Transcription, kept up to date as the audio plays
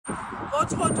Hvor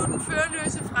tror du, den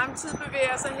førerløse fremtid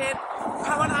bevæger sig hen?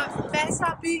 Kommer der masser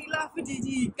af biler, fordi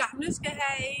de gamle skal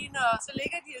have en, og så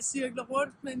ligger de og cirkler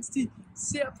rundt, mens de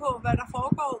ser på, hvad der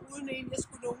foregår, uden egentlig at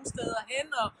skulle nogen steder hen.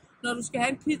 Og når du skal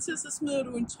have en pizza, så smider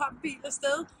du en tom bil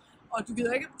afsted, og du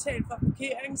gider ikke at betale for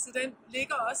parkering, så den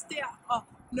ligger også der og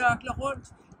nørkler rundt.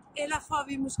 Eller får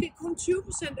vi måske kun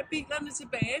 20% af bilerne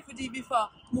tilbage, fordi vi får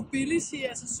mobility,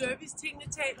 altså service, tingene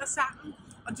taler sammen,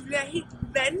 og det bliver helt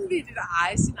vanvittigt at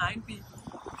eje sin egen bil.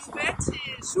 Du er med til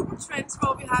SUPERTRENDS,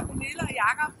 hvor vi har Pernille og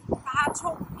Jakob, der har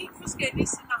 2 helt forskellige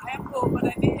scenarier på,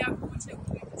 hvordan det her kommer til at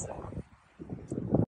udvikle sig.